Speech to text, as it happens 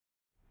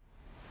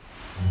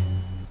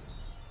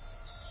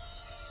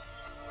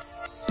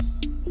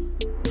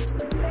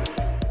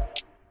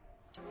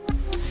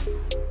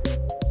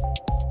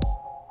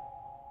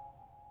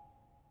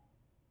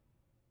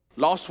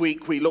Last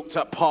week we looked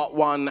at part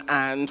one,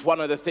 and one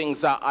of the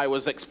things that I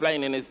was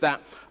explaining is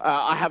that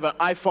I have an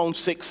iPhone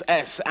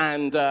 6S,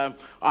 and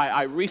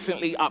I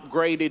recently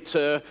upgraded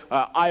to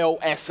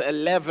iOS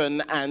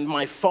 11, and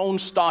my phone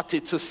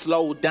started to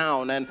slow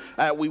down. And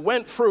we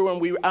went through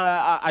and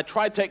I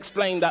tried to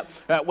explain that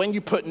when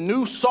you put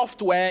new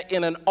software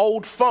in an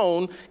old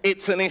phone,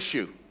 it's an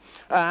issue.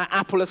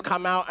 Apple has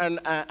come out and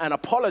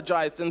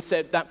apologized and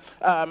said that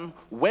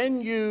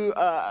when you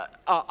are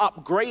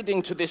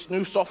upgrading to this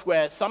new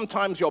software,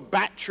 sometimes your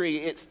battery,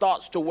 it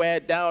starts to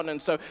wear down.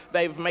 And so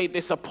they've made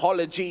this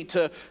apology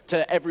to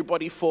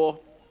everybody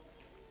for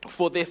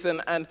this.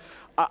 And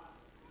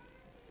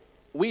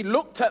we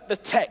looked at the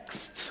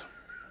text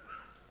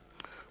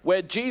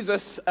where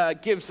Jesus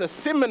gives a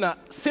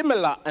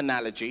similar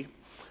analogy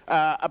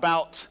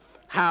about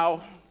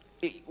how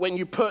when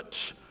you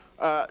put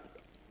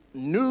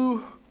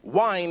new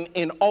wine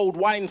in old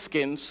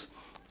wineskins,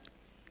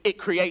 it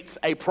creates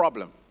a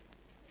problem.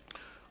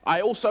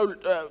 I also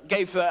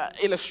gave the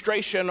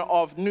illustration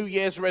of New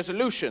Year's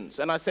resolutions,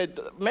 and I said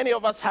many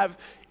of us have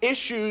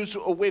issues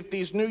with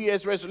these New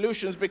Year's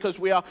resolutions because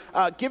we are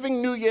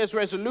giving New Year's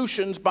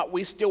resolutions, but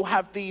we still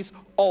have these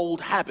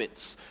old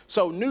habits.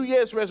 So New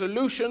Year's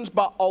resolutions,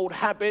 but old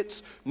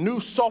habits,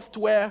 new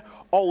software,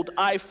 old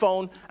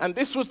iPhone, and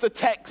this was the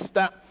text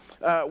that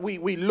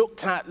we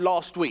looked at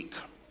last week.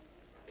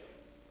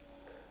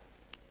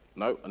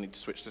 No, I need to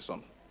switch this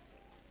on.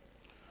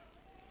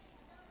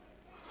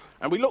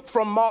 And we looked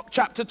from Mark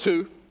chapter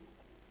 2.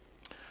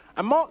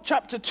 And Mark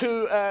chapter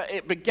 2,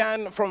 it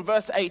began from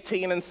verse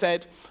 18 and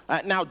said,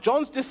 now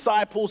John's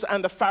disciples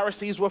and the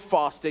Pharisees were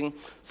fasting.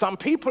 Some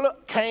people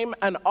came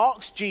and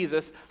asked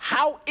Jesus,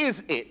 how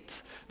is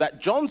it that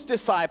John's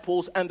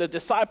disciples and the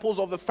disciples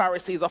of the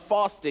Pharisees are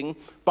fasting,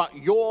 but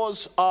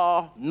yours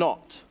are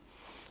not?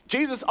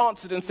 Jesus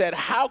answered and said,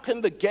 how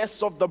can the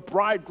guests of the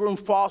bridegroom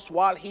fast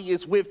while he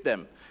is with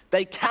them?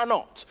 They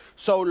cannot,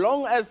 so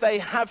long as they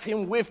have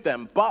him with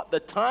them. But the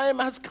time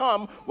has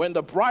come when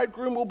the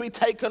bridegroom will be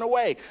taken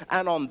away,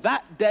 and on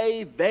that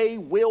day they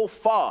will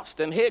fast.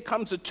 And here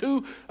comes the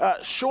two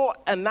short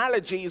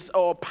analogies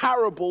or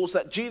parables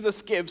that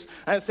Jesus gives,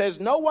 and says,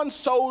 no one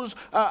sews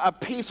a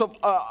piece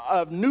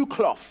of new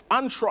cloth,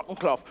 untrodden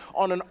cloth,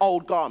 on an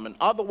old garment.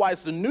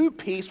 Otherwise the new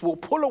piece will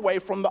pull away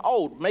from the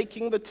old,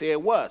 making the tear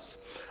worse.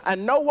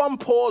 And no one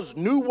pours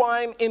new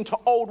wine into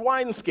old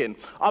wineskin.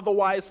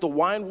 Otherwise the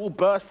wine will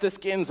burst the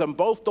skins, and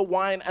both the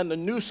wine and the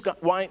new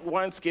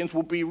wine skins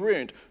will be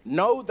ruined.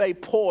 No, they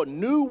pour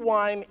new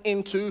wine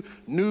into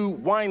new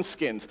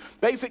wineskins.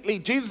 Basically,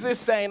 Jesus is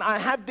saying, I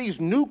have these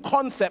new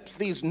concepts,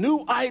 these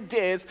new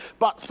ideas,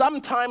 but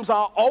sometimes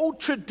our old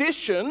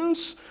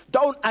traditions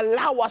don't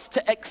allow us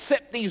to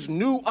accept these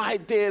new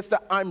ideas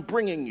that I'm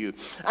bringing you.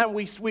 And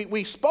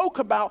we spoke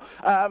about,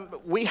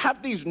 we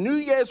have these New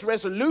Year's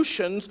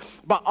resolutions,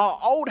 but our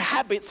old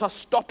habits are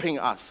stopping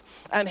us.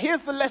 And here's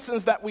the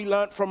lessons that we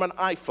learned from an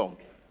iPhone.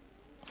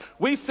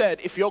 We said,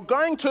 if you're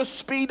going to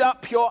speed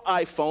up your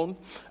iPhone,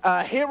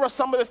 here are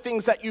some of the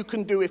things that you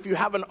can do if you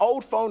have an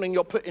old phone and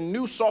you're putting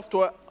new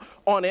software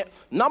on it.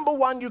 Number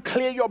one, you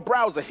clear your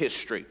browser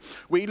history.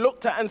 We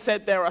looked at and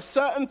said there are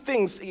certain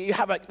things, you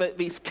have like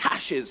these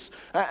caches,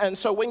 and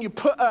so when you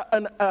put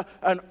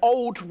an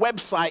old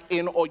website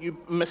in, or you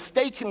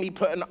mistakenly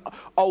put an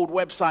old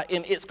website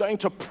in, it's going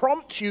to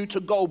prompt you to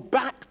go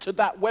back to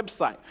that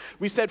website.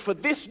 We said for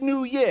this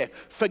new year,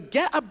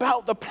 forget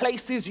about the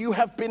places you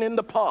have been in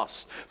the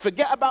past.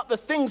 Forget about the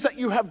things that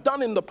you have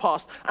done in the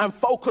past and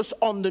focus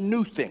on the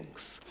new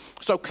things.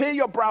 So clear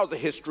your browser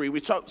history.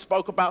 We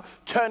spoke about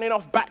turning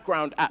off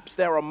background apps.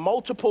 There are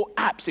multiple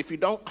apps. If you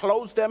don't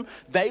close them,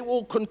 they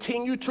will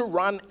continue to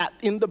run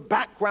in the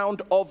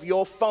background of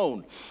your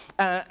phone.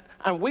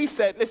 And we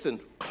said, listen,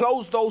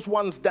 close those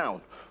ones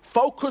down.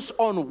 Focus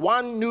on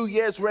one New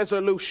Year's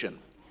resolution.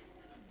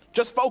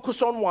 Just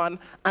focus on one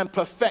and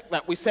perfect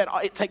that. We said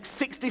it takes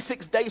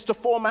 66 days to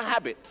form a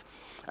habit.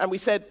 And we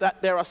said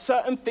that there are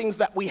certain things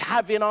that we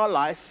have in our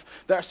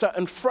life, there are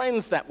certain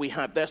friends that we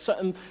have, there are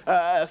certain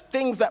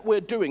things that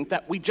we're doing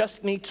that we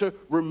just need to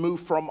remove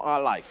from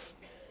our life.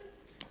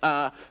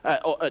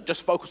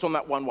 Just focus on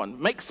that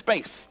one. Make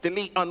space,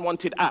 delete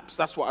unwanted apps.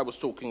 That's what I was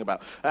talking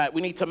about.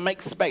 We need to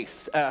make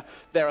space.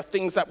 There are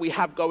things that we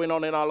have going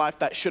on in our life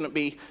that shouldn't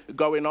be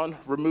going on,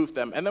 remove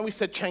them. And then we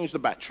said change the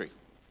battery.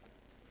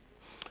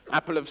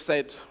 Apple have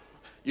said,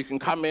 you can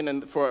come in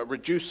and for a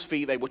reduced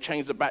fee, they will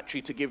change the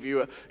battery to give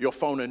you your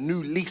phone a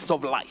new lease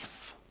of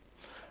life.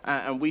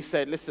 And we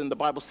said, listen, the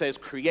Bible says,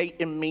 create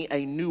in me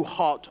a new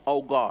heart,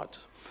 O God.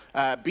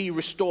 Be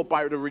restored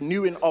by the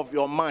renewing of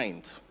your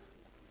mind.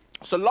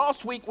 So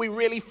last week, we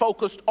really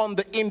focused on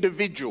the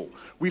individual.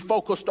 We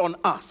focused on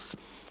us,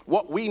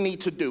 what we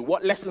need to do,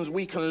 what lessons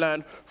we can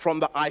learn from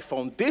the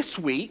iPhone. This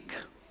week,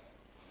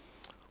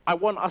 I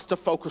want us to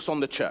focus on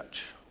the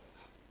church.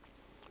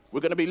 We're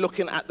going to be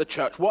looking at the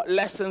church. What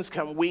lessons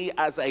can we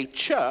as a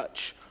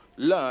church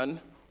learn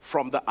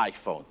from the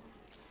iPhone?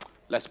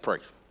 Let's pray.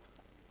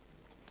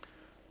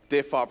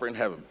 Dear Father in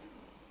heaven,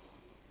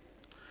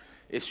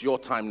 it's your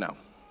time now.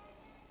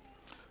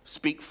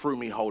 Speak through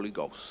me, Holy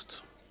Ghost.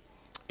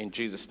 In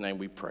Jesus' name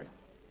we pray.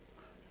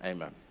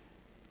 Amen.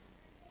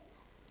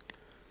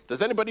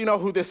 Does anybody know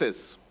who this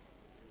is?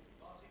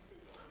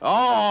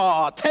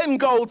 Oh, 10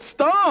 gold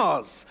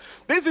stars.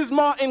 This is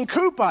Martin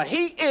Cooper.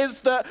 He is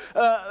the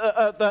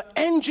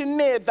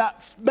engineer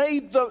that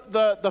made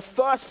the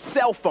first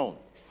cell phone.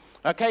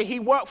 Okay, he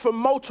worked for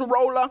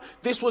Motorola.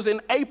 This was in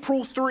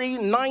April 3,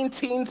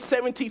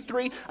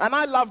 1973. And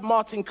I love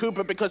Martin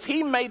Cooper because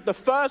he made the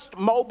first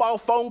mobile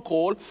phone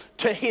call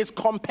to his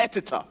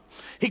competitor.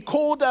 He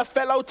called a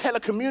fellow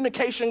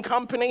telecommunication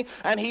company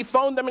and he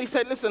phoned them and he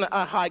said, listen,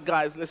 hi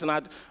guys, listen,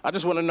 I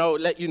just want to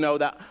let you know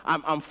that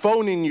I'm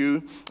phoning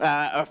you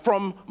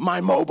from my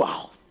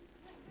mobile.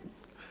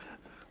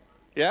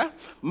 Yeah?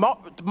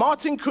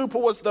 Martin Cooper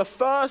was the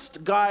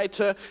first guy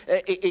to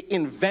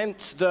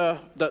invent the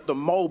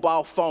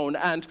mobile phone.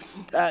 And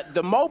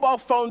the mobile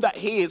phone that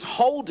he is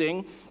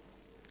holding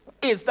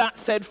is that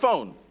said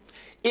phone.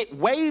 It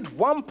weighed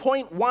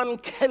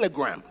 1.1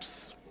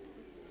 kilograms.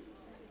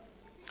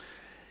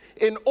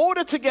 In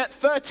order to get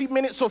 30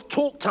 minutes of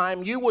talk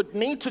time, you would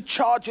need to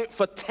charge it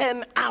for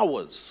 10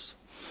 hours.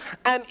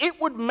 And it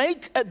would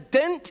make a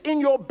dent in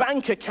your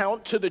bank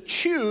account to the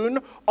tune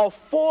of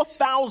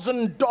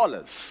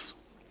 $4,000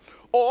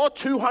 or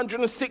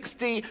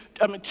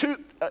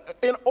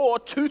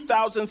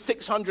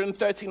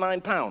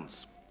 2,639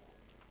 pounds.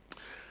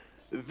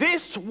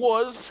 This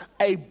was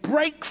a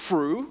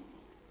breakthrough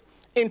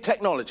in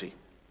technology.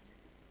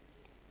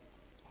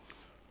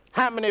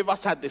 How many of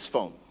us had this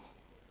phone?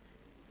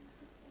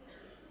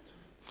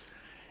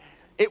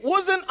 It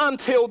wasn't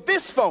until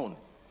this phone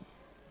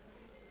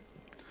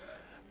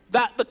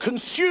that the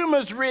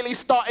consumers really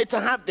started to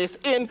have this.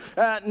 In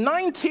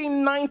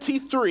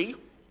 1993,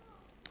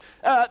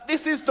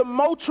 this is the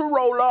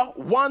Motorola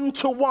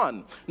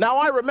 1-to-1. Now,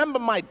 I remember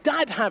my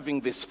dad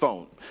having this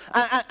phone.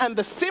 And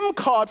the SIM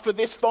card for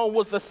this phone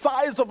was the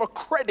size of a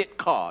credit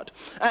card.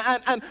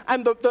 And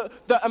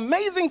the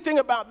amazing thing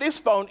about this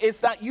phone is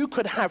that you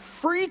could have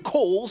free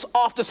calls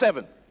after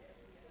 7.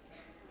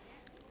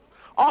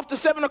 After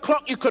 7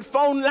 o'clock, you could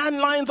phone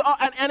landlines,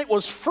 and it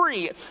was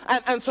free.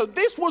 And so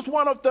this was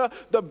one of the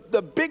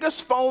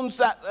biggest phones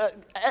that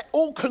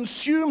all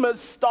consumers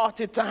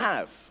started to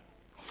have.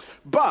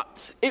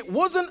 But it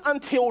wasn't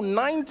until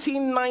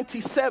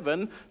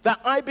 1997 that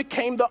I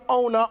became the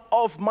owner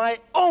of my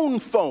own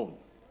phone.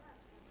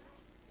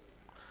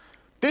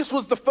 This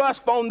was the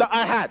first phone that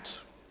I had.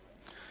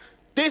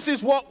 This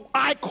is what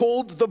I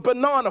called the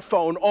banana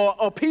phone,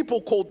 or people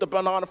called the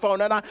banana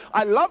phone. And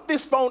I love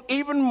this phone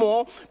even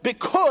more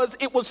because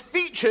it was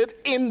featured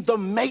in The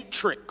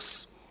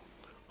Matrix.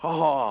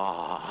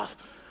 Oh.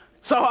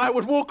 So I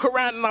would walk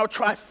around and I would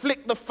try to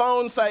flick the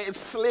phone so it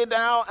slid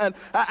out. And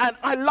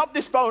I love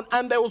this phone.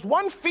 And there was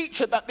one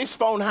feature that this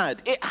phone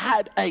had. It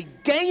had a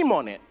game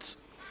on it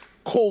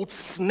called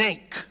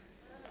Snake.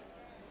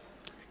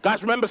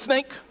 Guys, remember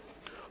Snake?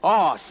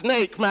 Oh,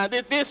 Snake, man,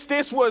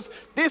 this was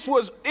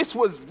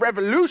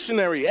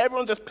revolutionary.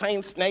 Everyone just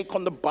playing Snake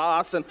on the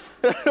bus, and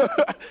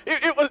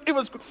it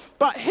was.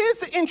 But here's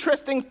the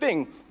interesting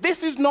thing: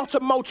 this is not a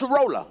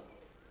Motorola.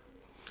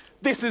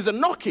 This is a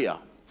Nokia,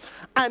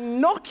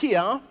 and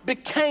Nokia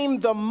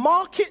became the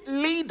market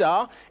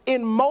leader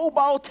in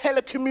mobile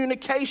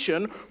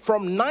telecommunication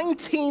from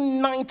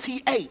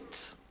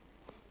 1998,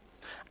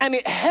 and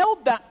it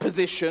held that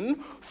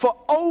position for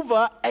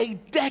over a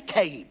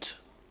decade.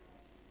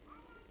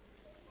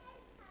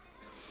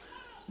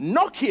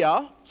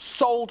 Nokia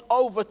sold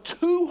over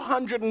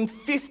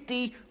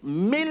 250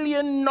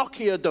 million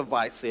Nokia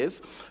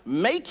devices,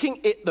 making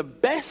it the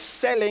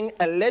best-selling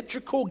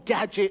electrical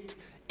gadget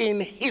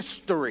in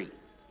history.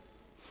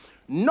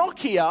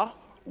 Nokia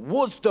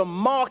was the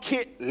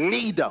market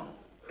leader.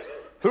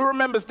 Who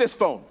remembers this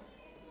phone?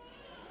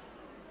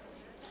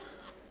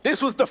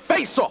 This was the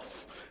face-off.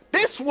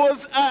 This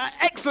was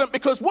excellent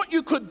because what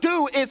you could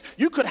do is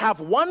you could have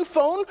one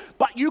phone,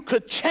 but you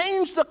could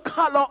change the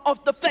color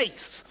of the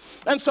face.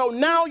 And so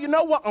now, you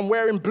know what? I'm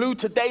wearing blue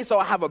today, so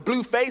I have a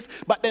blue face.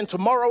 But then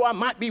tomorrow I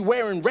might be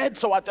wearing red,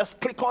 so I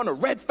just click on a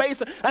red face.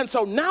 And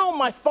so now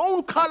my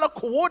phone color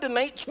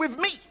coordinates with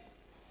me.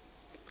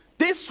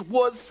 This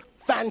was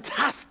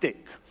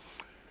fantastic.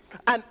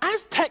 And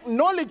as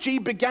technology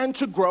began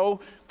to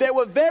grow, there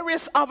were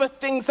various other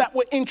things that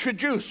were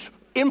introduced.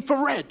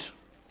 Infrared.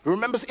 Who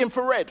remembers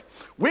infrared?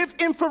 With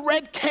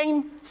infrared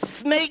came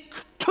Snake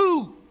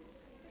 2.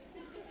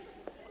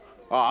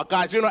 Oh,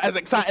 guys, you're not as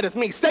excited as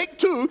me. Snake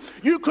 2,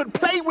 you could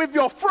play with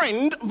your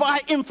friend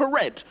via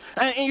infrared.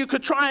 And you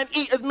could try and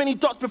eat as many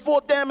dots before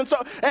them. And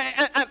so,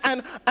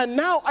 and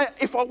now,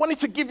 if I wanted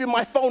to give you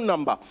my phone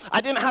number,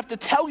 I didn't have to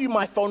tell you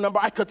my phone number.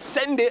 I could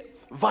send it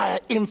via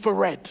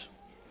infrared.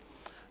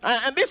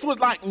 And this was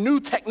like new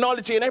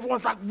technology, and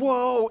everyone's like,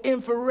 whoa,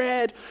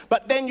 infrared.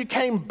 But then you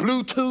came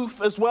Bluetooth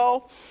as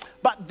well.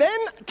 But then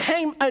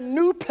came a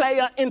new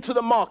player into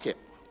the market.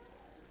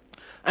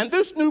 And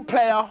this new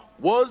player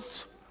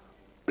was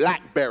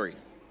BlackBerry.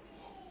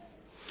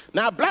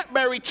 Now,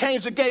 BlackBerry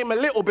changed the game a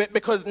little bit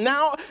because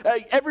now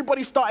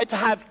everybody started to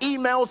have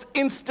emails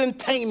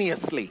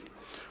instantaneously.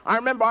 I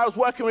remember I was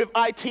working with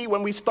IT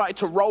when we started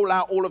to roll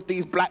out all of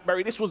these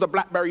BlackBerry. This was the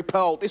BlackBerry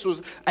Pearl. This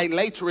was a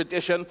later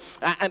edition,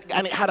 and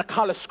it had a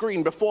color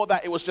screen. Before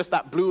that, it was just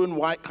that blue and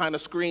white kind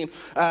of screen.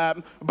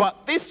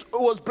 But this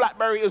was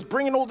BlackBerry. It was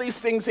bringing all these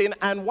things in,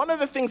 and one of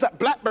the things that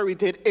BlackBerry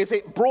did is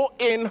it brought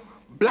in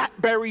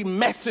BlackBerry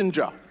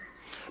Messenger.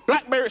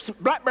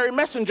 BlackBerry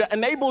Messenger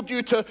enabled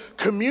you to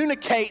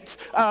communicate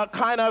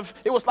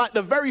it was like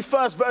the very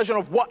first version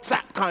of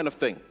WhatsApp kind of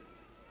thing.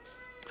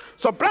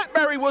 So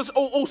BlackBerry was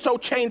also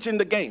changing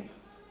the game.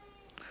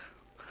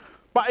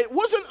 But it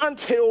wasn't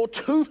until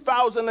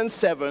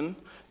 2007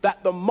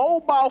 that the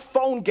mobile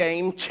phone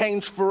game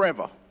changed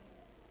forever.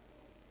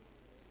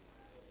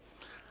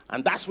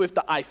 And that's with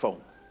the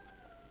iPhone.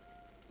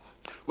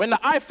 When the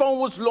iPhone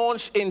was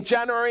launched in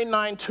January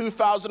 9,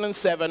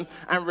 2007,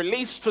 and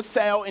released for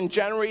sale in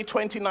January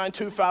 29,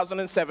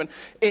 2007,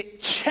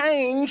 it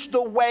changed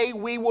the way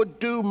we would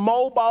do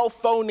mobile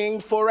phoning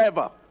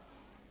forever.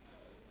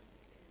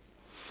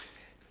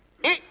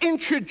 It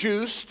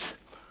introduced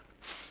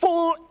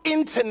full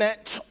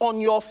internet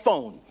on your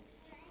phone.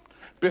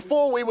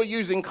 Before we were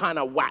using kind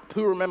of WAP.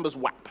 Who remembers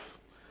WAP?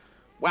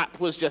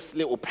 WAP was just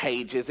little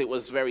pages. It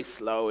was very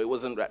slow. It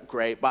wasn't that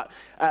great. But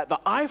the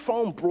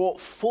iPhone brought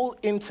full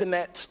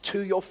internet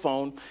to your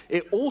phone.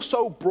 It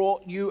also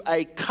brought you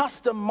a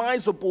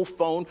customizable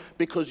phone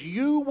because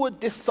you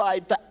would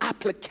decide the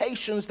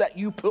applications that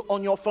you put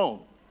on your phone.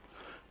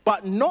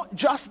 But not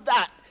just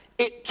that.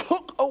 It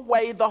took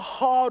away the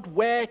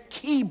hardware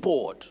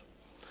keyboard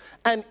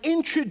and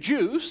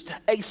introduced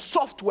a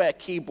software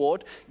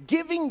keyboard,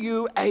 giving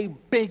you a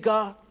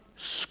bigger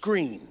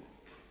screen.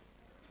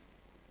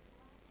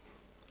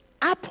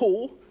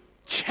 Apple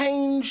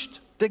changed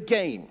the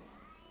game.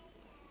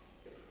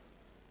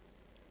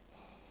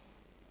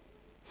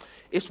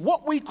 It's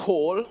what we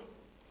call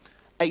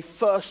a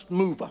first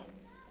mover.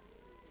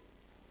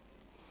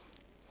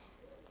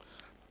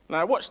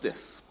 Now watch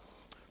this.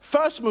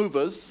 First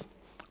movers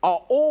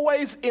are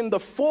always in the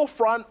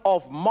forefront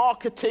of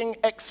marketing,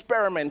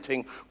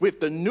 experimenting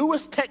with the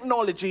newest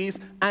technologies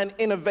and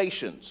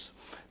innovations.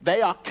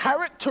 They are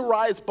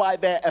characterized by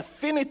their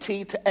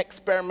affinity to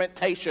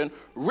experimentation,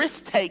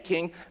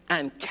 risk-taking,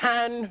 and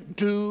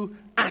can-do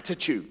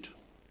attitude.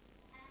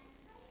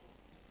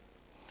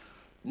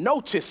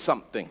 Notice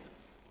something.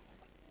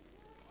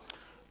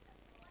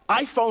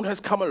 iPhone has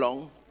come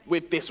along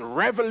with this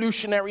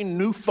revolutionary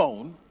new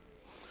phone.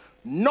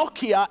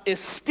 Nokia is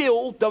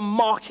still the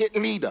market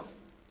leader.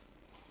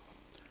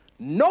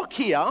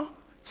 Nokia,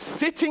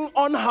 sitting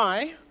on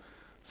high,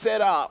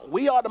 said,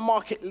 we are the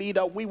market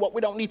leader, we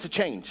don't need to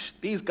change.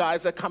 These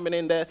guys are coming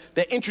in there,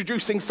 they're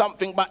introducing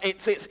something, but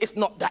it's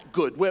not that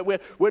good.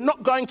 We're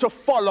not going to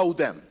follow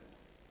them.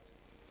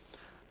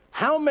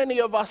 How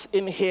many of us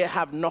in here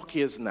have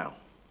Nokias now?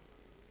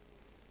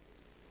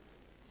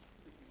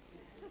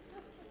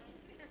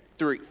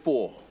 3,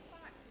 4.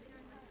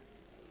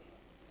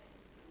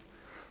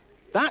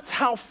 That's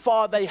how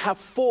far they have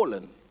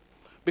fallen.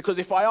 Because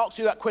if I asked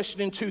you that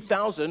question in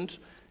 2000,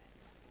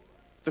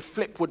 the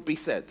flip would be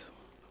said.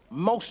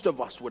 Most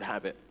of us would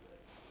have it.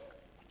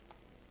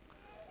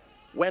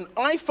 When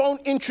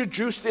iPhone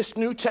introduced this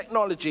new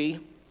technology,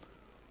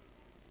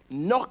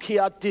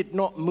 Nokia did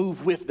not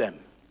move with them.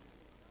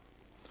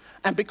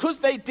 And because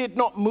they did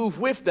not move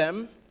with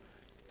them,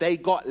 they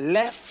got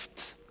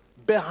left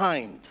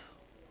behind.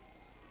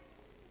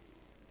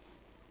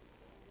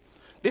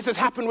 This has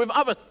happened with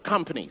other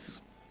companies.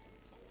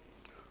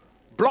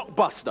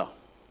 Blockbuster.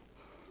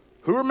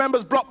 Who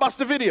remembers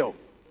Blockbuster Video?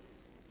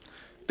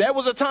 There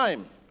was a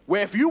time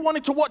where if you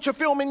wanted to watch a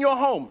film in your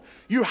home,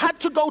 you had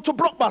to go to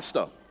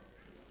Blockbuster.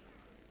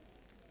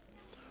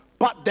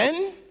 But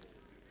then,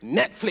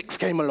 Netflix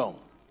came along.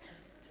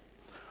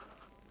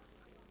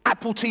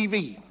 Apple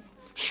TV,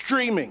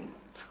 streaming.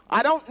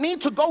 I don't need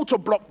to go to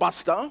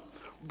Blockbuster.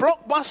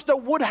 Blockbuster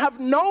would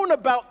have known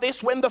about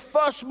this when the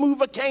first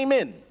mover came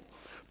in.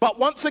 But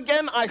once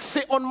again, I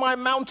sit on my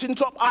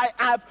mountaintop. I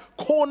have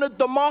cornered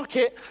the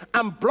market,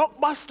 and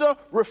Blockbuster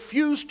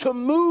refused to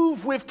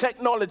move with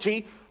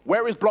technology.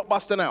 Where is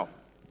Blockbuster now?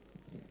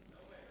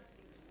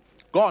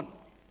 Gone.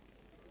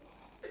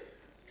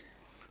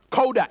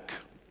 Kodak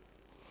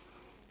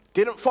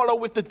didn't follow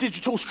with the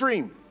digital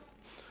stream.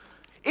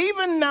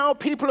 Even now,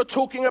 people are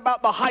talking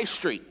about the high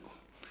street.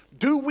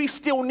 Do we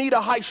still need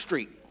a high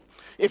street?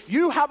 If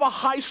you have a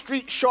high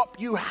street shop,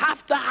 you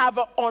have to have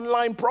an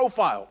online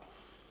profile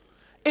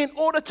in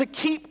order to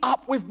keep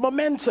up with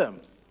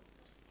momentum.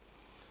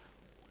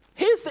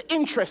 Here's the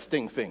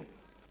interesting thing.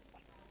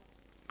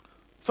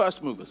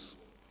 First movers.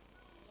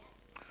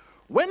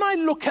 When I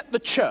look at the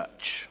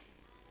church,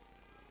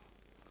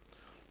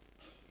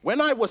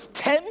 when I was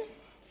 10,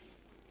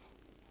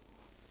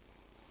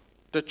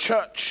 the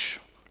church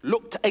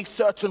looked a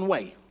certain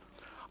way.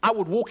 I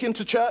would walk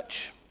into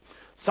church,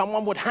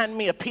 someone would hand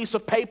me a piece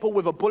of paper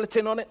with a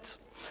bulletin on it.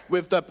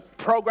 With the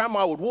program,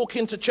 I would walk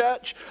into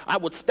church, I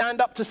would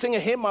stand up to sing a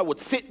hymn, I would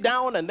sit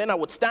down, and then I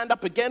would stand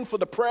up again for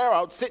the prayer,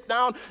 I would sit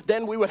down,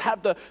 then we would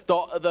have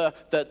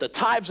the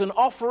tithes and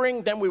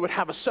offering, then we would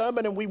have a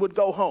sermon, and we would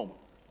go home.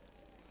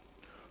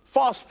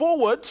 Fast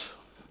forward,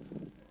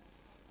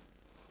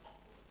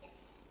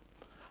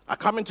 I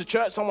come into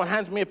church, someone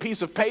hands me a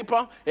piece of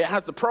paper, it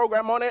has the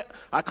program on it.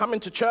 I come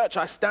into church,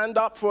 I stand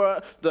up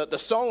for the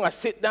song, I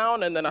sit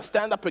down, and then I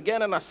stand up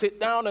again, and I sit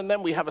down, and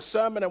then we have a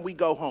sermon, and we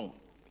go home.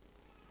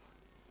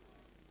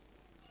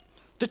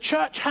 The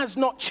church has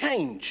not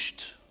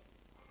changed.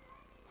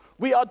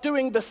 We are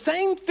doing the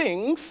same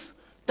things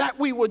that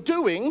we were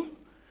doing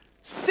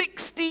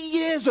 60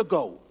 years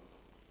ago.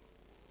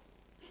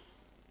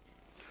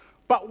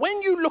 But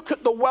when you look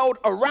at the world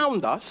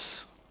around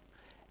us,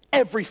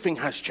 everything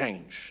has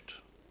changed.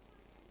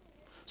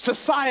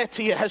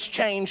 Society has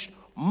changed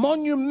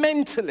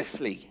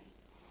monumentally.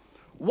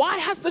 Why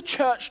has the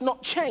church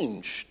not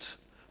changed?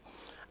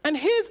 And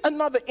here's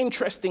another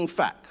interesting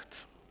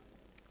fact.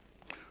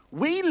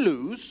 We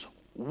lose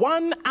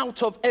 1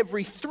 out of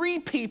every 3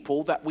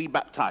 people that we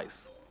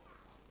baptize.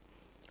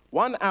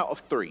 1 out of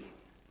 3.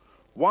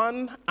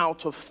 1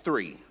 out of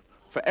 3.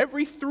 For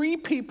every 3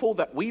 people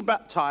that we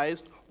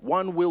baptized,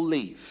 1 will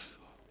leave.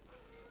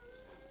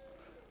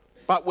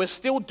 But we're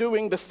still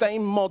doing the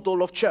same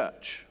model of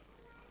church.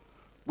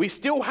 We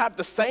still have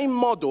the same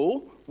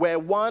model where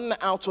 1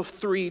 out of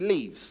 3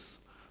 leaves.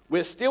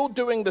 We're still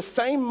doing the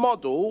same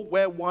model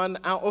where 1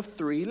 out of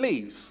 3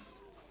 leaves.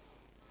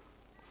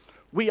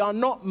 We are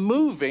not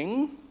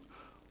moving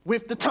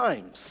with the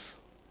times.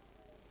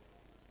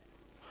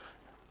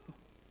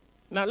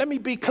 Now, let me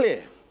be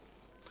clear.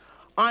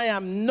 I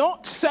am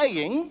not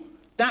saying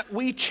that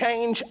we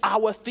change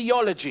our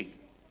theology,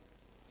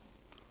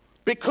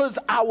 because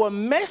our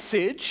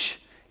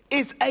message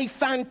is a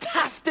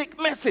fantastic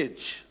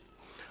message.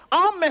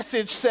 Our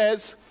message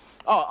says,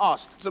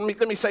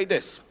 let me say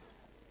this.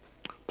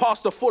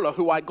 Pastor Fuller,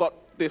 who I got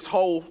this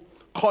whole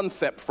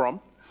concept from,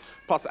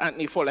 Pastor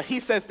Anthony Fuller, he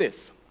says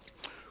this: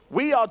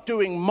 we are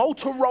doing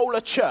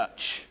Motorola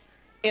church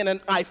in an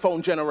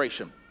iPhone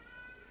generation.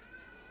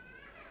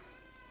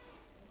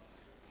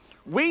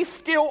 We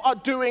still are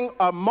doing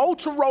a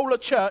Motorola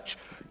church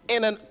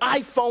in an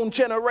iPhone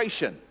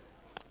generation.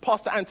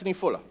 Pastor Anthony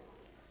Fuller.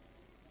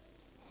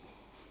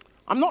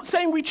 I'm not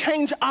saying we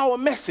change our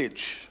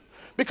message,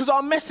 because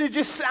our message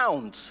is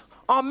sound.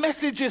 Our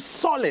message is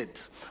solid.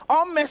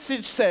 Our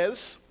message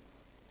says,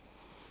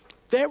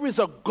 there is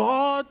a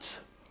God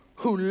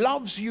who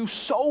loves you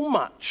so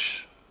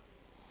much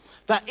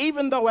that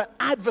even though an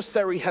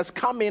adversary has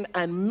come in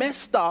and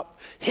messed up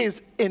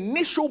his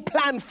initial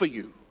plan for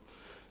you,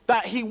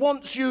 that he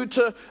wants you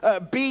to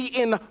be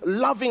in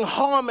loving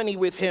harmony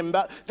with him,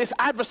 but this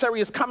adversary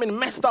has come and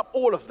messed up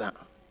all of that.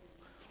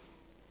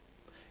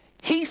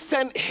 He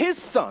sent his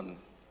son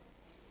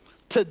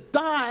to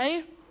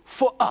die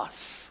for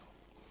us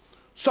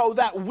so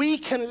that we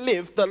can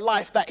live the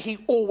life that he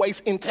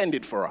always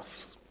intended for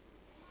us.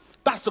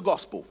 That's the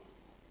gospel.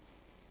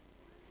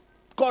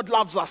 God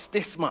loves us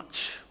this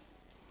much,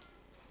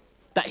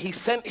 that he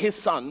sent his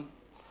son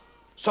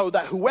so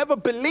that whoever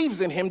believes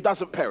in him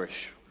doesn't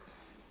perish.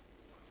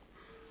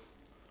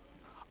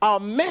 Our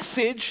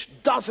message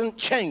doesn't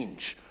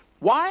change.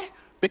 Why?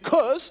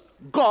 Because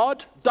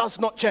God does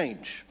not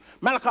change.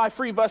 Malachi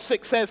 3 verse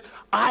 6 says,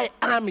 I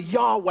am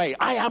Yahweh,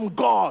 I am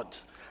God,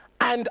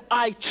 and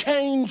I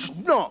change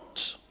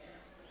not.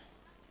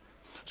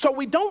 So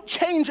we don't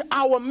change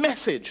our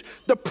message.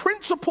 The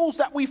principles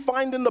that we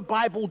find in the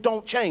Bible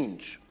don't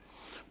change.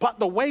 But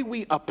the way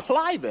we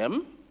apply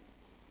them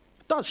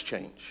does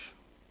change.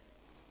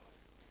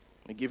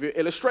 Let me give you an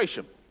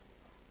illustration.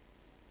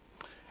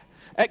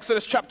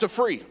 Exodus chapter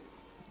 3.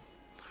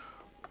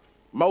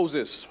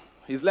 Moses,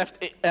 he's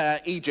left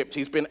Egypt,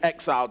 he's been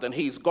exiled, and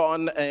he's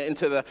gone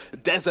into the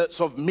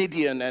deserts of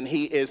Midian, and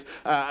he is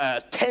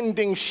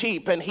tending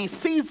sheep, and he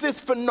sees this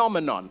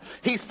phenomenon.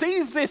 He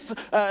sees this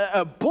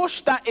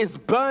bush that is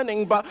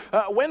burning, but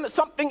when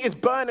something is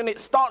burning, it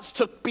starts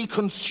to be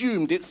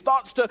consumed. It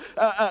starts to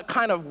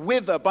kind of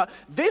wither, but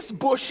this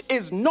bush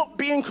is not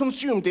being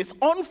consumed. It's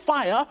on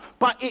fire,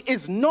 but it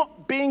is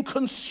not being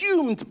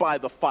consumed by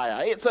the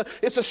fire.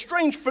 It's a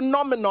strange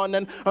phenomenon,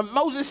 and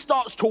Moses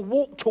starts to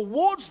walk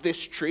towards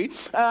this tree,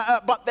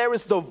 but there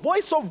is the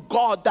voice of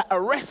God that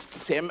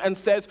arrests him and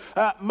says,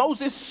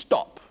 Moses,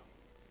 stop.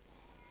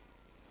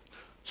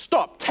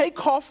 Stop.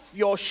 Take off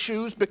your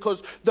shoes,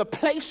 because the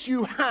place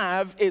you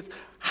have is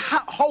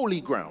holy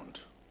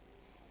ground.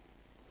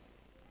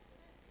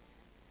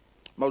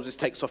 Moses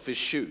takes off his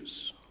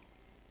shoes.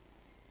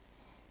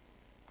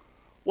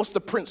 What's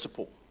the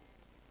principle?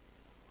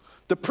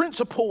 The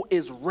principle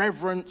is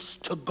reverence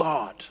to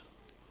God.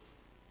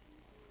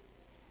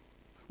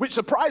 Which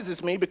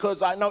surprises me,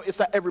 because I notice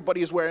that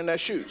everybody is wearing their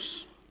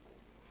shoes.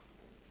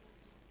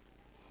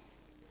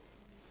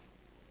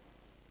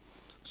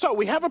 So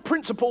we have a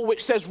principle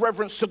which says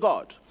reverence to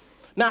God.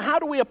 Now, how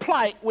do we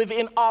apply it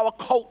within our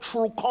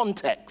cultural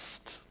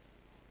context?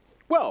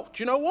 Well,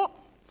 do you know what?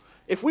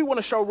 if we want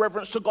to show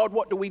reverence to God,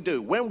 what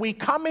do? When we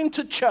come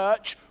into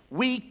church,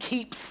 we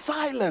keep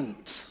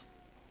silent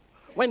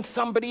when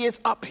somebody is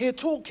up here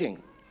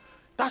talking.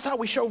 That's how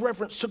we show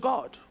reverence to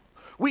God.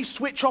 We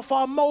switch off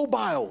our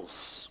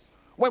mobiles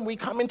when we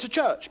come into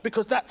church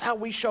because that's how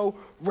we show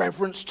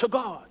reverence to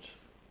God.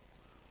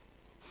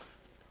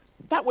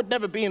 That would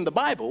never be in the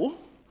Bible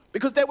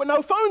because there were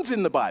no phones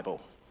in the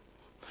Bible.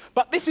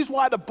 But this is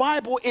why the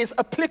Bible is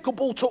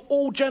applicable to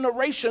all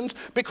generations,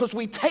 because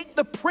we take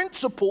the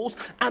principles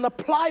and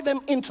apply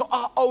them into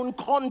our own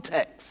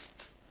context.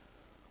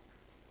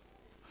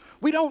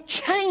 We don't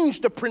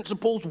change the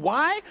principles.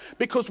 Why?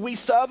 Because we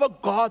serve a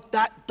God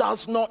that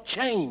does not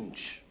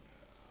change.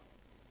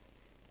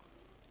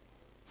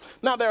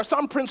 Now, there are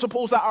some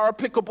principles that are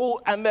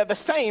applicable, and they're the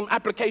same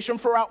application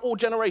throughout all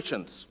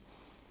generations.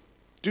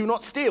 Do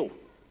not steal.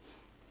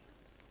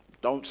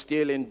 Don't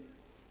steal in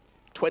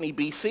 20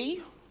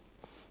 BC.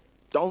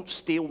 Don't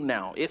steal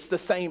now. It's the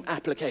same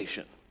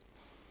application.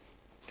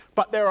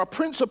 But there are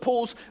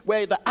principles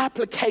where the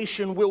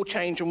application will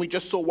change, and we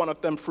just saw one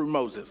of them through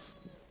Moses.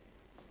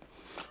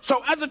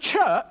 So as a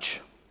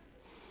church,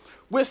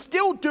 we're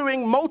still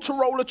doing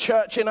Motorola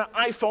church in an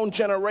iPhone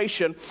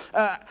generation.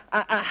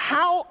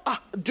 How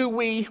do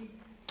we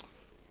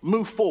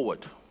move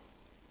forward?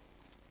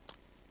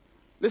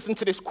 Listen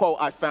to this quote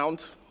I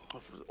found.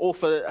 The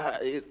author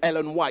is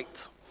Ellen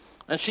White,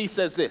 and she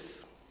says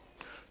this: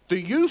 the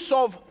use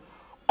of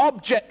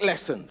object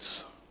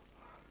lessons,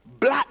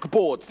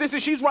 blackboards.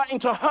 She's writing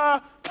to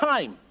her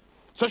time.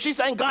 So she's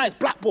saying, guys,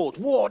 blackboards,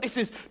 whoa, this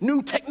is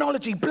new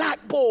technology,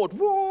 blackboard,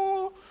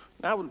 whoa.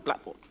 Now with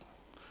blackboard,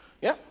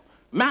 yeah?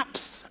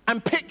 Maps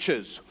and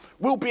pictures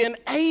will be an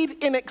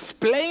aid in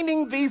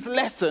explaining these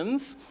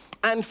lessons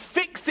and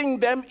fixing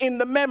them in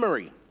the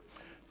memory.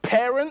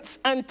 Parents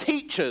and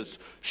teachers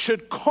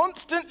should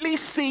constantly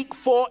seek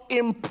for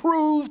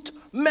improved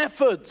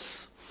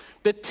methods.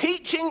 The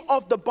teaching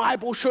of the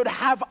Bible should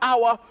have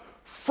our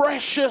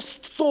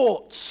freshest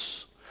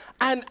thoughts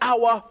and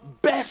our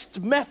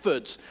best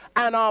methods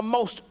and our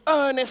most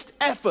earnest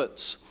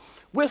efforts.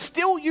 We're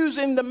still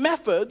using the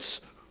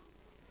methods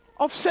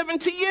of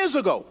 70 years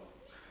ago.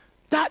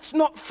 That's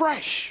not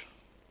fresh.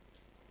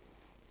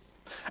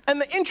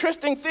 And the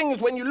interesting thing is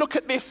when you look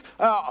at this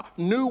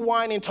new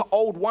wine into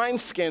old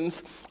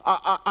wineskins,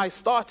 I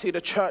started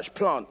a church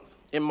plant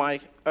in my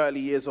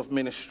early years of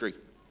ministry.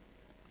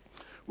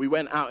 We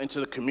went out into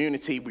the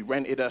community. We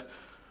rented a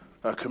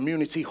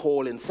community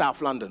hall in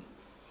South London.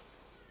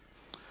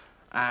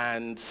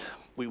 And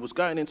we was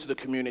going into the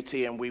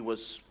community, and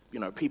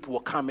people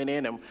were coming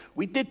in, and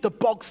we did the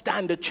bog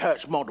standard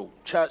church model.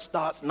 Church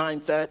starts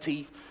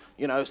 9:30,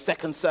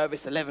 second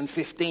service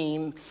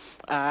 11:15.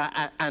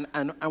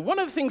 And one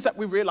of the things that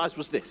we realized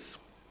was this: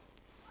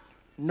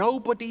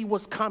 nobody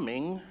was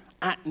coming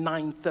at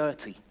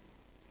 9:30.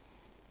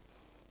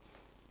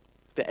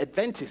 The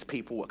Adventist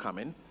people were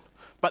coming,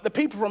 but the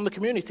people from the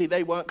community,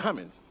 they weren't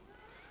coming.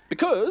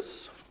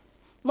 Because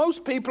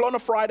most people on a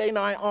Friday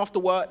night after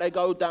work, they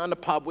go down the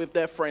pub with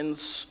their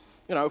friends,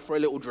 for a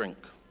little drink.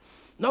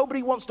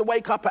 Nobody wants to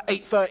wake up at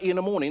 8:30 in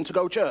the morning to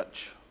go to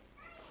church.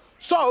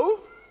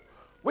 So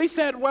we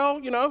said, well,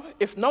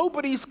 if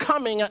nobody's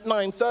coming at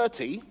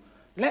 9:30,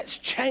 let's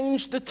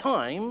change the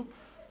time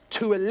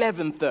to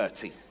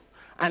 11:30,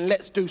 and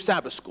let's do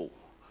Sabbath school.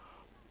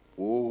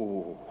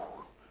 Ooh,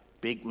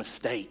 big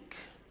mistake.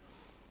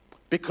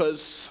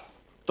 Because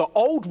the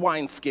old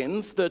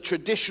wineskins, the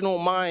traditional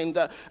mind,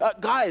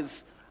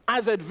 guys,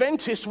 as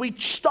Adventists, we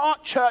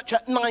start church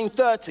at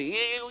 9:30.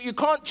 You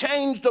can't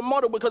change the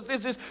model because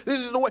this is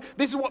the way.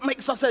 This is what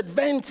makes us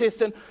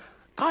Adventists. And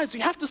guys,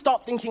 you have to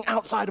start thinking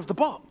outside of the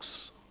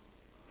box.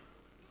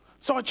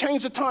 So I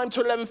changed the time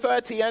to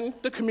 11:30, and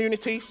the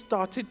community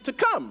started to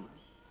come.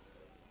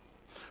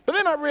 But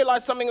then I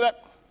realized something,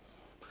 that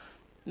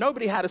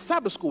nobody had a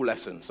Sabbath school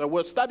lesson. So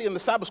we're studying the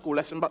Sabbath school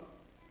lesson, but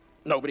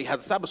nobody had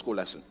a Sabbath school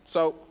lesson.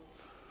 So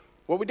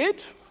what we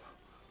did,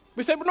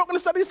 we said, we're not going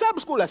to study a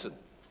Sabbath school lesson.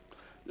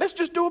 Let's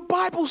just do a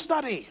Bible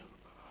study.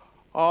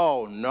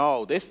 Oh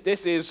no, this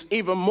is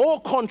even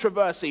more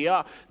controversy.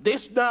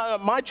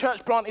 My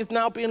church plant is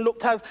now being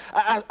looked at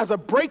as a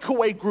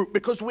breakaway group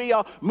because we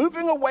are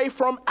moving away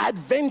from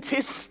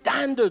Adventist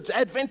standards,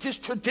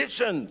 Adventist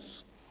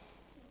traditions.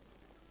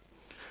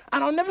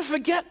 And I'll never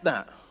forget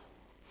that.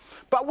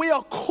 But we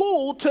are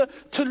called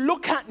to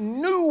look at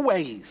new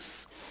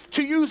ways,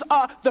 to use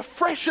the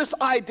freshest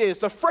ideas,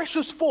 the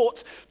freshest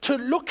thoughts, to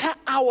look at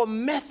our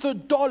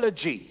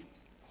methodology.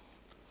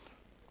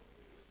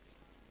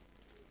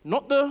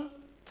 Not the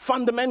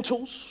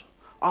fundamentals.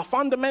 Our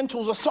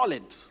fundamentals are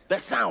solid. They're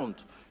sound.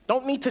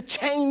 Don't need to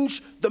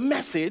change the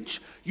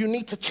message. You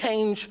need to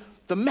change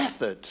the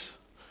method.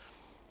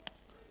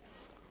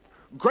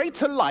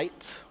 Greater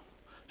light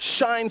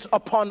shines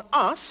upon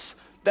us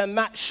than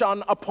that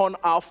shone upon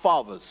our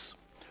fathers.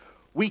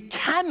 We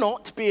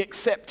cannot be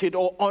accepted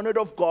or honored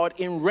of God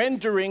in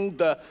rendering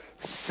the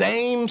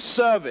same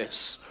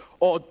service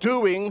or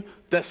doing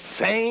the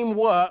same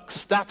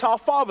works that our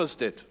fathers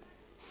did.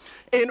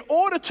 In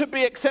order to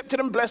be accepted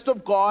and blessed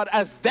of God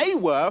as they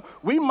were,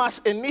 we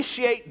must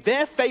initiate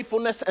their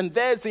faithfulness and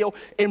their zeal,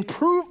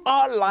 improve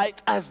our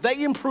light as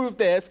they improved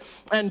theirs,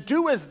 and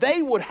do as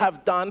they would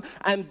have done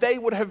and they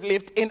would have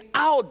lived in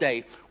our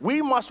day.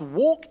 We must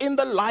walk in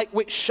the light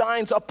which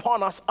shines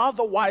upon us,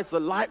 otherwise the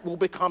light will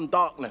become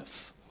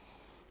darkness.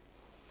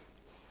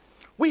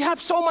 We have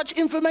so much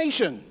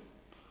information,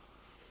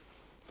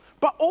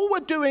 but all we're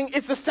doing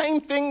is the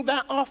same thing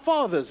that our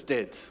fathers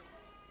did.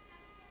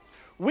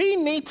 We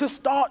need to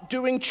start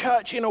doing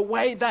church in a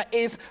way that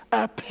is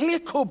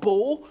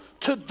applicable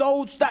to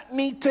those that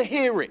need to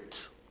hear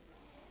it.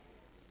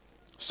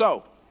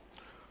 So,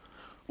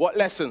 what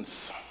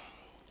lessons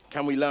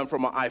can we learn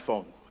from an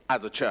iPhone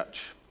as a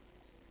church?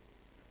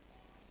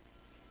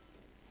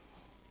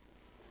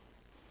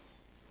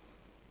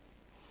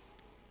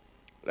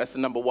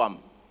 Lesson number 1.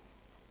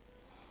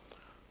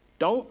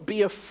 Don't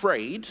be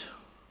afraid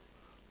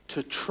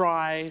to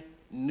try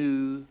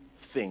new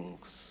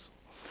things.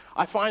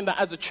 I find that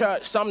as a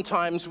church,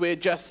 sometimes we're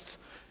literally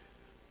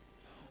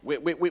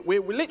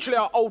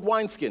our old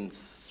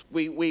wineskins.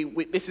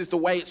 This is the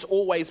way it's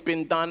always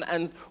been done,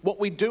 and what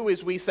we do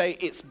is we say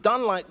it's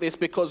done like this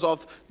because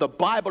of the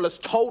Bible has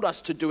told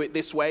us to do it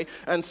this way,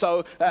 and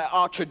so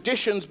our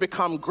traditions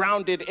become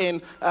grounded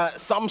in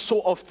some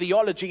sort of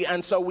theology,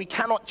 and so we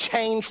cannot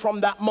change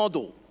from that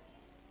model.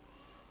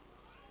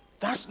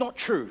 That's not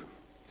true.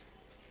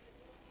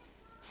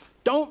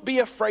 Don't be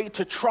afraid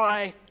to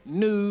try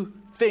new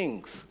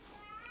things.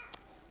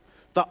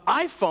 The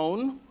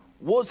iPhone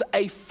was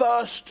a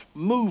first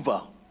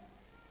mover.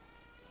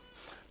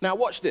 Now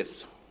watch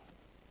this.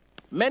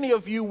 Many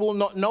of you will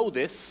not know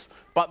this,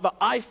 but the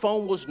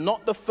iPhone was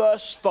not the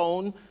first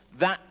phone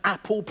that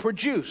Apple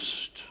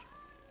produced.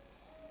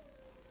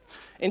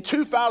 In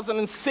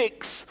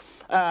 2006,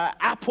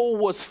 Apple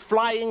was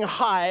flying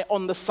high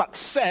on the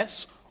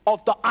success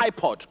of the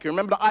iPod. Can you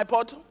remember the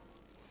iPod?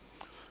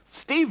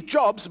 Steve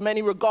Jobs,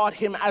 many regard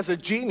him as a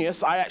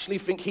genius. I actually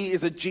think he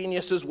is a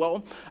genius as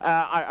well.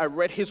 I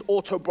read his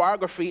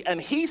autobiography,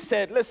 and he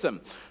said, listen,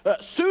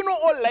 sooner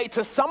or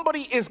later,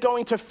 somebody is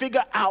going to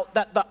figure out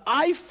that the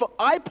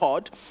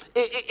iPod,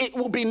 it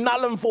will be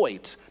null and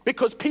void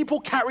because people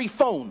carry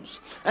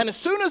phones. And as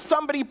soon as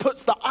somebody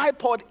puts the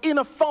iPod in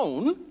a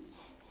phone,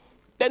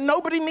 then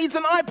nobody needs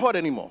an iPod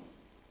anymore.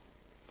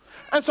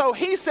 And so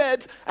he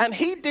said, and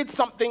he did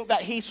something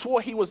that he swore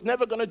he was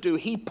never going to do.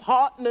 He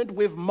partnered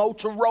with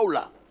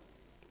Motorola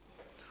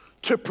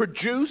to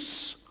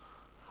produce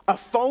a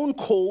phone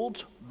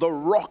called the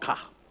Rocker.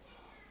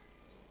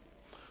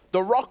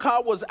 The Rocker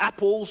was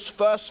Apple's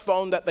first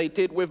phone that they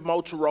did with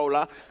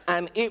Motorola,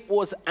 and it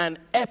was an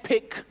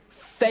epic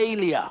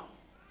failure.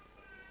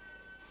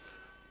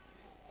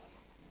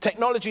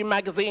 Technology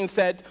magazine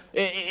said,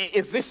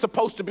 is this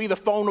supposed to be the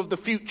phone of the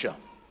future?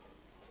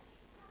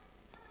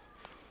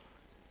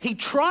 He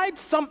tried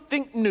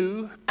something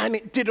new and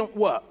it didn't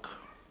work,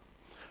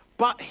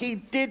 but he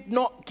did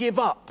not give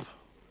up.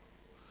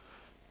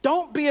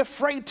 Don't be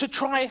afraid to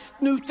try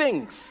new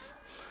things.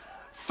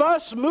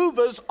 First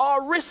movers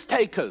are risk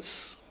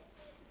takers.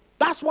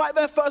 That's why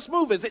they're first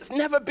movers. It's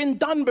never been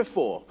done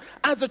before.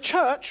 As a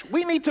church,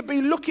 we need to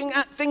be looking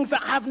at things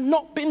that have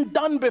not been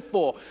done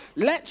before.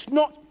 Let's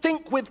not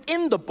think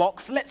within the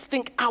box, let's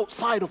think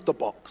outside of the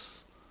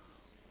box.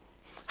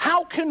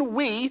 How can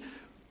we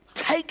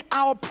take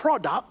our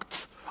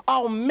product,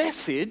 our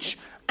message,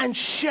 and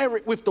share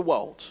it with the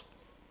world?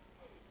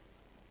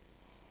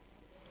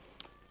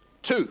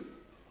 2,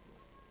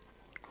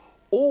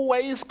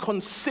 always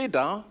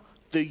consider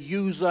the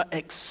user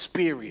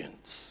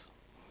experience.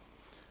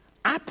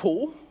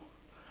 Apple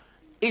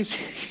is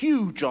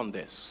huge on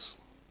this.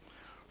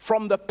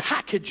 From the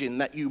packaging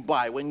that you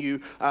buy, when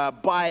you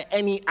buy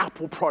any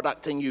Apple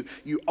product and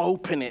you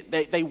open it,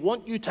 they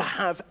want you to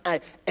have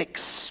an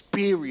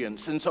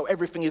experience. And so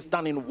everything is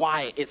done in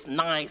white, it's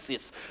nice,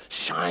 it's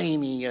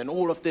shiny, and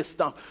all of this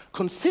stuff.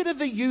 Consider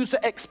the user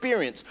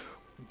experience.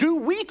 Do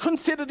we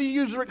consider the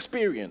user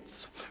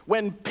experience?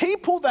 When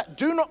people that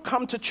do not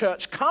come to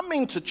church come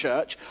into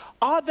church,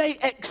 are they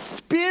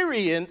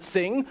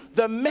experiencing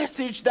the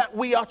message that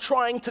we are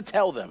trying to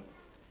tell them?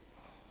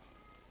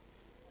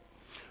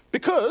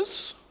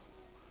 Because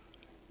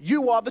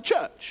you are the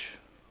church.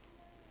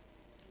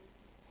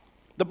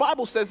 The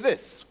Bible says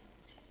this: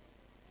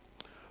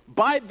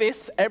 by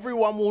this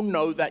everyone will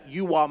know that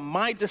you are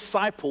my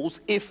disciples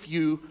if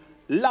you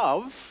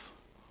love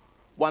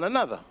one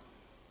another.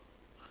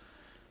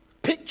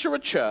 Picture a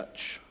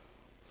church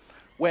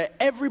where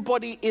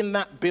everybody in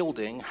that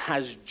building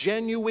has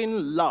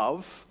genuine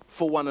love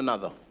for one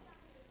another.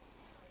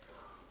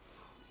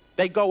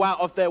 They go out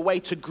of their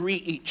way to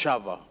greet each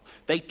other.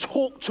 They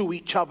talk to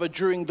each other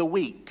during the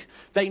week.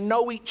 They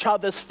know each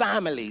other's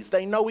families.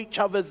 They know each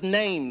other's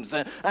names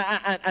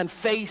and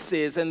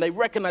faces, and they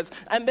recognize.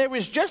 And there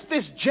is just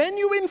this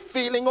genuine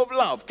feeling of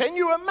love. Can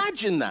you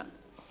imagine that?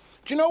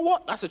 Do you know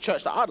what? That's a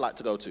church that I'd like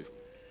to go to.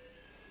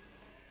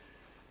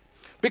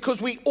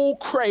 Because we all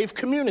crave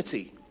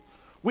community.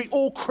 We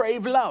all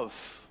crave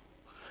love.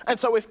 And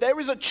so if there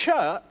is a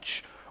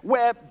church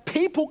where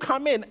people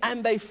come in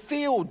and they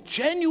feel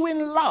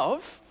genuine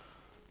love,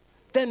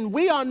 then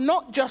we are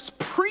not just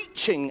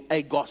preaching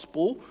a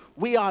gospel,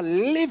 we are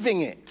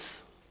living it.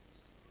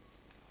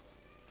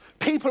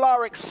 People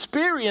are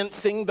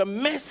experiencing the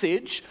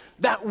message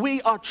that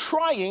we are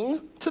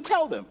trying to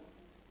tell them.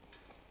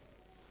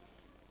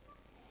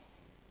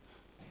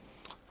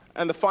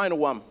 And the final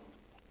one.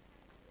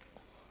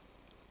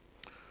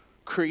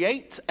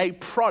 Create a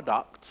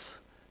product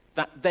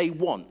that they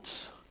want.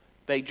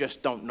 They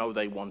just don't know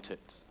they want it.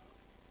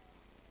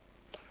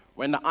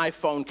 When the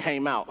iPhone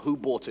came out, who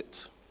bought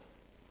it?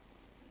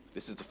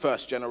 This is the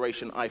first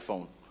generation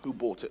iPhone. Who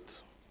bought it?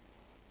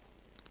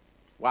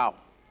 Wow.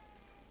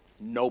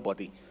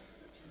 Nobody.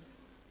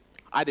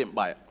 I didn't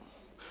buy it.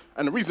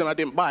 And the reason I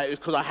didn't buy it is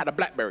because I had a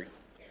BlackBerry.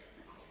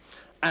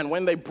 And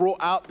when they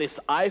brought out this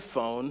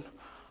iPhone,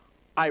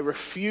 I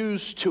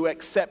refused to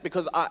accept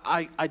because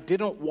I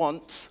didn't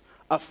want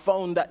a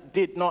phone that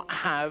did not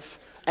have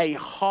a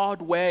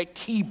hardware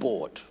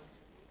keyboard.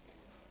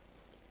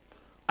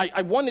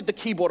 I wanted the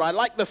keyboard. I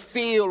like the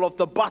feel of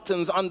the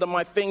buttons under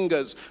my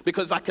fingers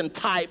because I can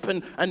type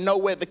and know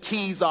where the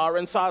keys are.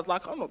 And so I was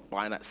like, I'm not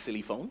buying that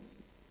silly phone.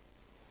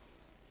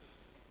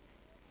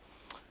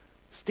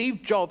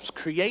 Steve Jobs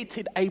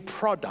created a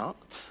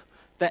product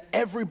that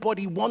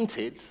everybody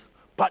wanted,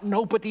 but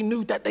nobody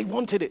knew that they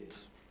wanted it.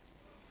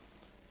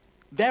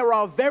 There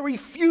are very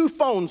few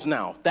phones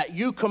now that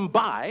you can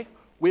buy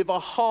with a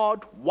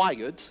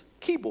hard-wired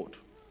keyboard.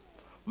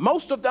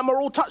 Most of them are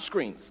all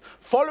touchscreens,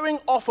 following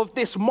off of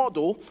this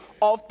model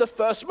of the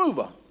first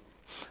mover.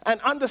 And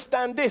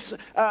understand this,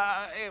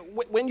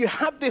 when you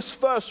have this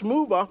first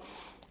mover,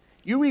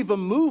 you either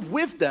move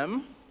with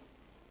them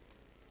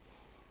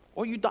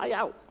or you die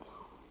out.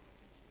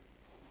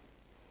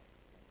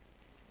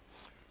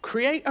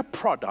 Create a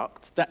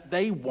product that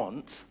they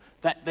want,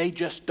 that they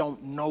just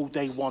don't know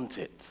they want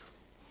it.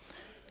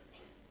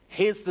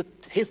 Here's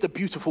the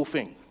beautiful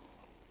thing.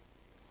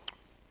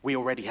 We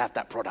already have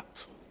that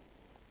product.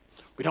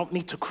 We don't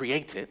need to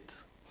create it.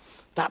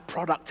 That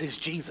product is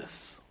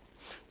Jesus.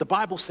 The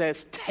Bible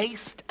says,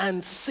 taste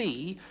and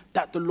see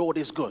that the Lord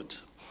is good.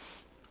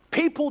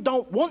 People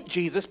don't want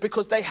Jesus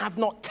because they have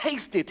not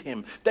tasted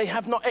him. They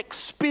have not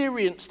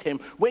experienced him.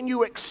 When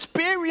you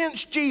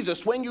experience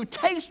Jesus, when you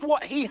taste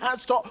what he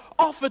has to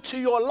offer to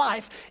your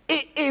life,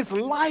 it is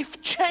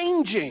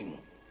life-changing.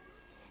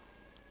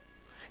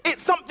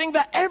 It's something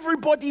that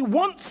everybody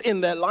wants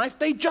in their life.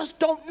 They just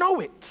don't know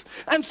it.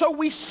 And so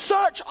we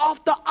search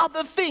after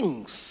other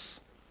things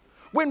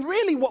when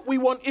really what we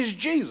want is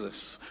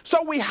Jesus.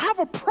 So we have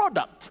a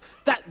product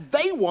that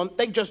they want.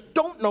 They just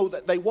don't know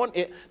that they want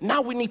it.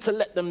 Now we need to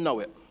let them know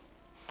it.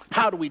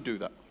 How do we do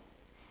that?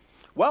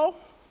 Well,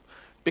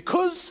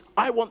 because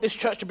I want this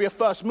church to be a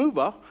first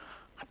mover,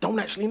 I don't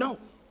actually know.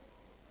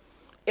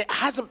 It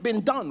hasn't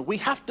been done. We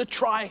have to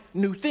try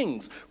new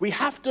things. We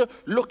have to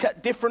look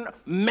at different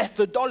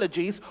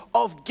methodologies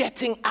of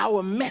getting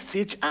our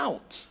message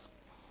out.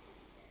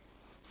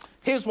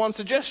 Here's one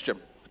suggestion.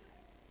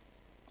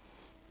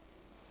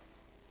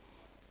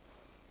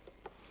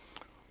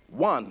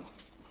 One,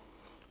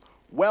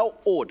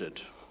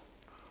 well-ordered,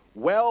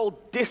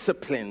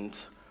 well-disciplined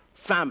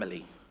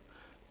family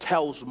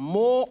tells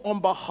more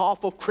on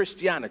behalf of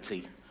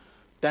Christianity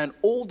than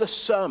all the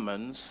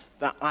sermons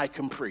that I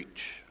can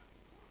preach.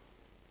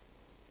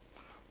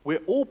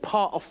 We're all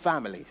part of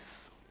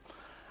families.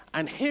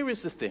 And here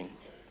is the thing.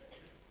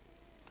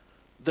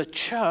 The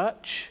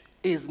church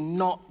is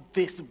not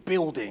this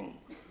building.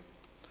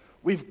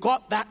 We've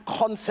got that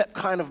concept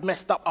kind of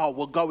messed up. Oh,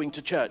 we're going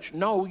to church.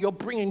 No, you're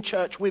bringing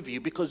church with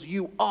you because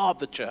you are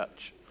the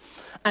church.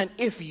 And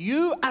if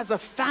you as a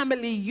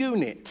family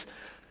unit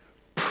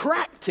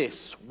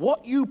practice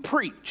what you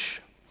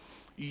preach,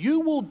 you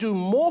will do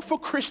more for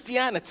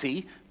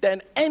Christianity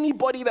than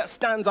anybody that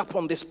stands up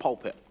on this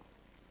pulpit.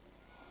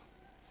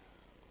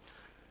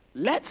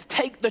 Let's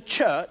take the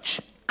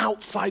church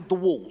outside the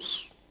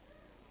walls.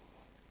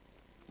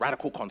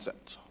 Radical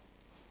concept.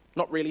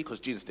 Not really, because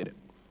Jesus did it.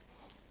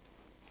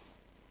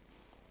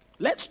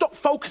 Let's stop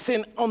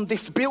focusing on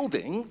this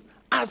building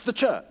as the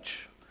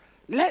church.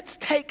 Let's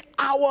take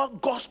our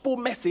gospel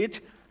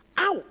message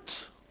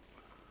out.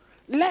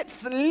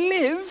 Let's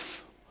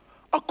live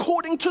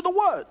according to the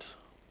word.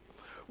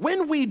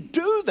 When we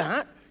do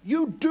that,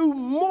 you do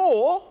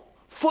more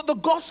for the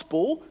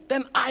gospel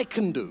than I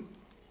can do.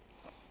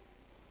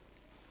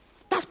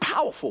 That's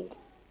powerful.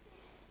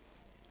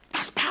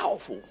 That's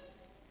powerful.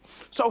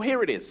 So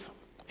here it is.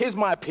 Here's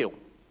my appeal.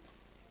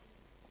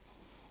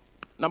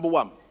 Number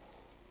one,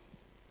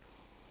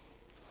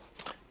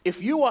 if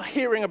you are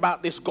hearing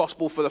about this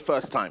gospel for the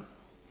first time,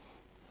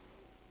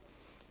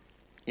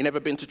 you've never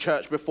been to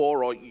church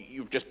before, or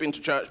you've just been to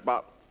church,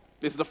 but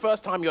this is the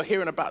first time you're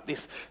hearing about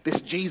this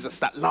Jesus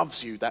that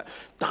loves you, that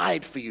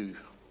died for you,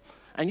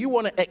 and you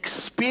want to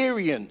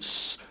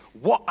experience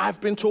what I've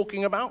been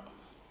talking about,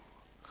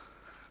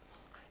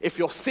 if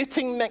you're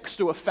sitting next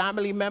to a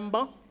family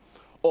member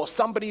or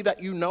somebody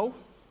that you know,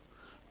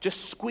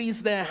 just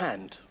squeeze their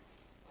hand.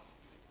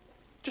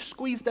 Just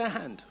squeeze their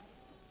hand.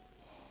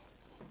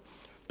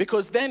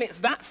 because then it's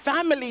that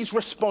family's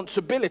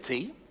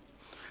responsibility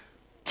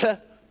to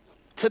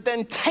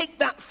then take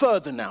that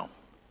further now.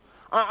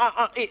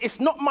 It's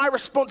not my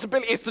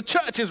responsibility, it's the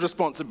church's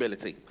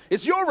responsibility.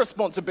 It's your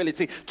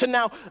responsibility to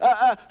now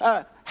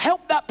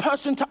help that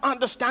person to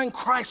understand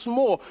Christ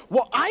more.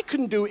 What I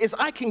can do is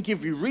I can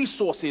give you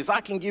resources,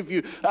 I can give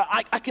you,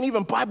 I can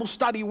even Bible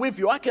study with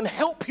you, I can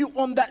help you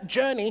on that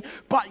journey,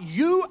 but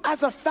you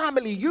as a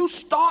family, you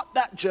start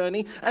that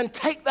journey and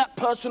take that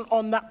person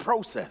on that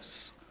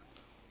process.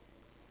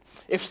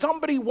 If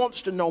somebody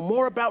wants to know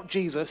more about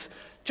Jesus,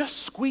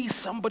 just squeeze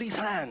somebody's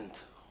hand.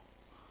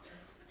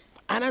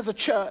 And as a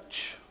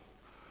church,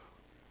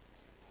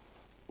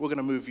 we're going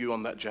to move you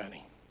on that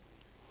journey.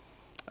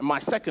 And my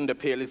second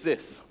appeal is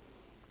this.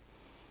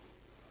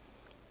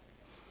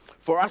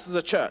 For us as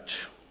a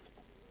church,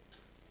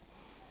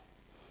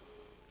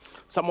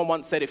 someone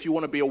once said, if you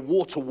want to be a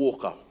water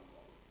walker,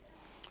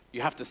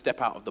 you have to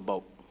step out of the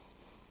boat.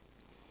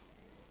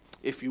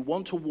 If you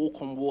want to walk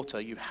on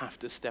water, you have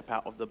to step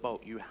out of the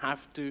boat. You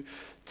have to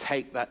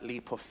take that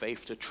leap of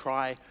faith to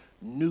try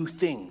new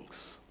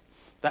things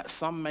that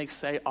some may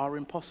say are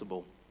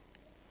impossible.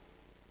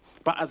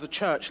 But as a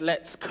church,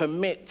 let's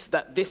commit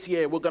that this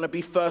year we're going to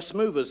be first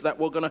movers, that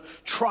we're going to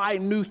try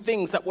new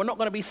things, that we're not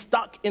going to be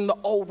stuck in the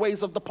old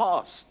ways of the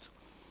past.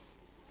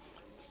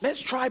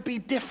 Let's try be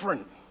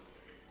different.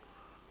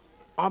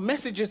 Our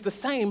message is the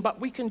same,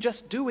 but we can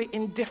just do it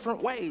in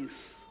different ways.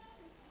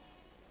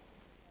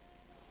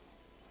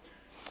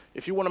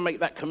 If you want to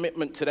make that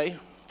commitment today,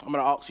 I'm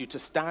going to ask you to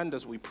stand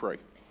as we pray.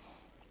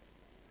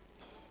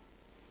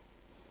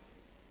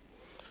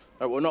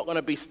 That we're not going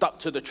to be stuck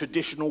to the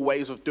traditional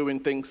ways of doing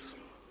things.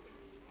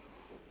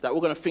 That we're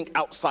going to think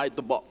outside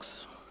the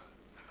box.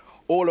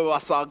 All of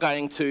us are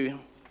going to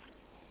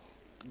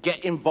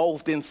get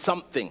involved in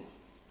something.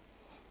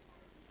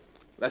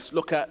 Let's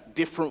look at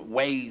different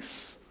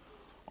ways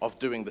of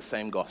doing the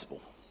same gospel.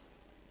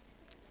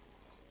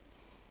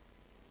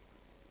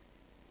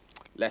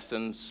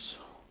 Lessons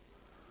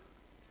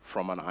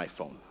from an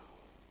iPhone.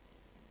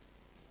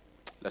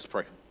 Let's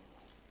pray.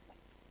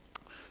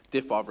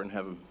 Dear Father in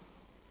heaven,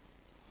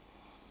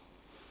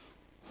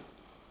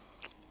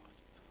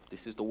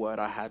 this is the word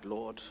I had,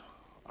 Lord.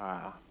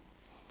 I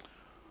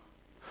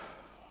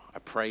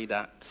pray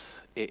that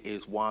it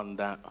is one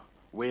that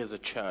we as a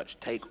church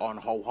take on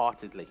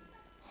wholeheartedly.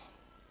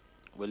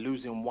 We're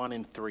losing 1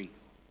 in 3.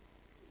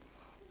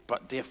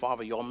 But dear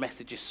Father, your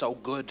message is so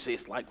good,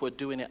 it's like we're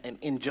doing it an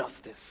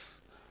injustice.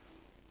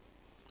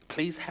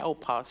 Please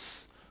help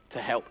us to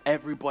help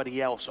everybody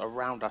else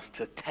around us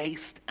to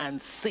taste and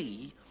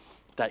see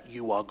that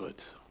you are good.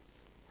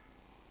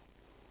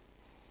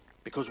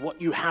 Because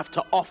what you have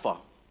to offer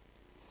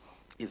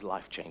is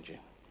life-changing.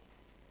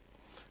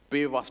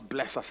 Be with us,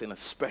 bless us in a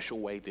special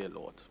way, dear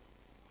Lord.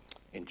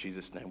 In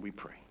Jesus' name we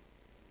pray.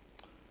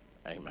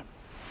 Amen.